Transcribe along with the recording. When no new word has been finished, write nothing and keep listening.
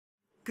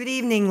Good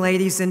evening,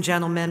 ladies and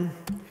gentlemen.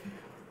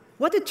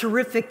 What a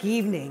terrific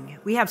evening.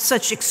 We have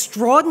such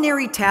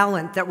extraordinary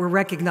talent that we're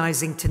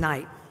recognizing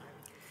tonight.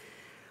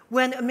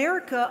 When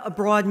America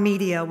Abroad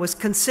Media was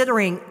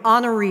considering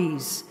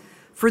honorees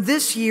for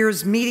this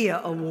year's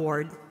Media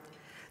Award,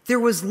 there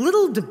was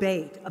little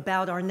debate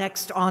about our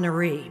next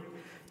honoree,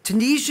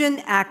 Tunisian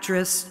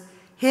actress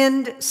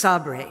Hend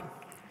Sabry.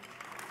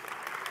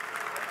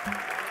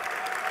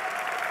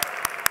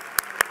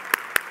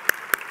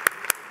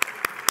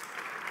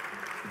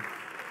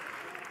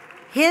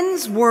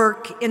 Hend's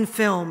work in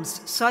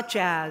films such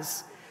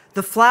as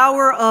The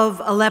Flower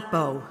of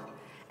Aleppo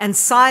and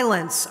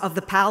Silence of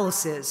the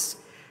Palaces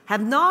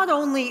have not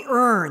only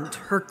earned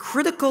her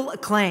critical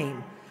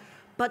acclaim,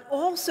 but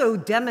also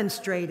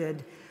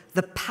demonstrated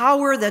the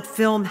power that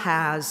film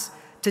has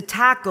to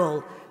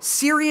tackle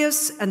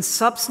serious and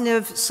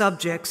substantive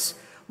subjects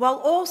while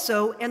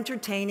also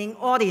entertaining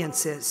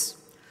audiences.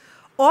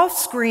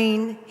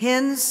 Off-screen,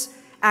 Hend's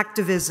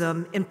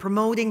activism in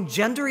promoting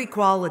gender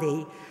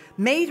equality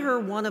made her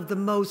one of the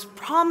most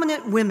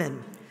prominent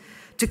women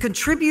to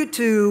contribute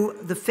to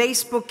the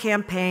Facebook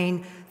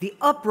campaign, The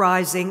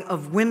Uprising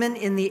of Women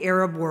in the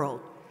Arab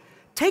World.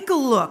 Take a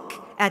look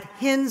at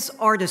Hend's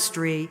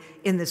artistry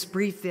in this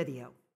brief video.